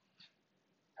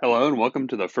Hello and welcome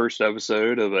to the first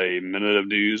episode of A Minute of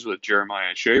News with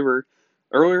Jeremiah Shaver.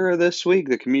 Earlier this week,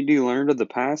 the community learned of the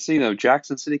passing of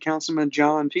Jackson City Councilman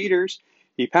John Peters.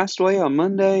 He passed away on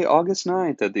Monday, August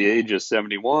 9th at the age of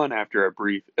 71 after a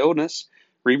brief illness.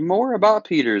 Read more about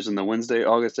Peters in the Wednesday,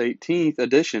 August 18th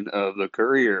edition of The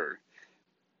Courier.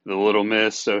 The Little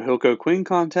Miss Ohilco Queen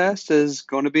contest is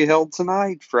going to be held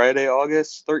tonight, Friday,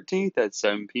 August 13th at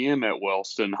 7 p.m. at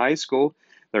Wellston High School.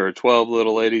 There are 12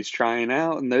 little ladies trying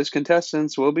out, and those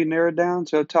contestants will be narrowed down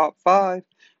to a top 5.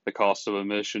 The cost of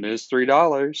admission is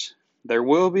 $3. There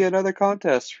will be another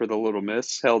contest for the Little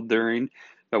Miss held during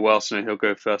the Wellston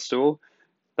Ohilco Festival.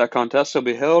 That contest will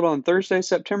be held on Thursday,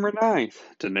 September 9th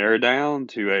to narrow down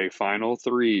to a final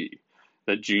 3.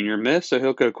 The Junior Miss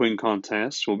Ohilco Queen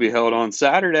contest will be held on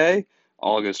Saturday,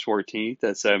 August 14th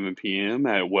at 7 p.m.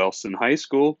 at Wellston High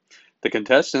School. The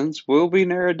contestants will be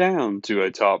narrowed down to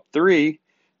a top 3.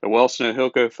 The Wellston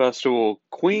Ohilco Festival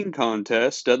Queen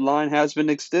contest deadline has been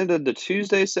extended to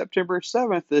Tuesday, September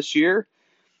 7th this year.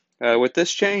 With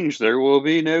this change, there will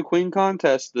be no Queen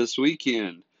contest this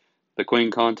weekend. The Queen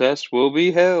contest will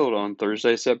be held on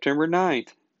Thursday, September 9th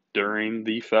during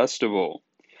the festival.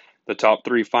 The top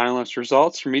 3 finalist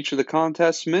results from each of the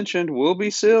contests mentioned will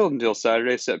be sealed until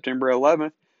Saturday, September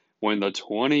 11th, when the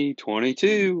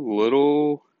 2022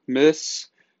 Little Miss,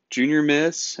 Junior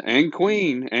Miss, and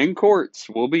Queen and Courts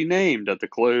will be named at the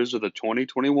close of the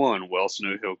 2021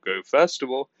 Wellston Ohilco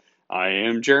Festival. I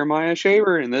am Jeremiah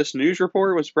Shaver, and this news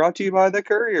report was brought to you by The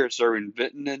Courier, serving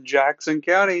Vinton and Jackson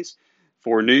counties.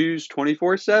 For news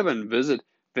 24/7, visit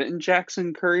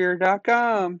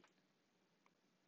VintonJacksonCourier.com.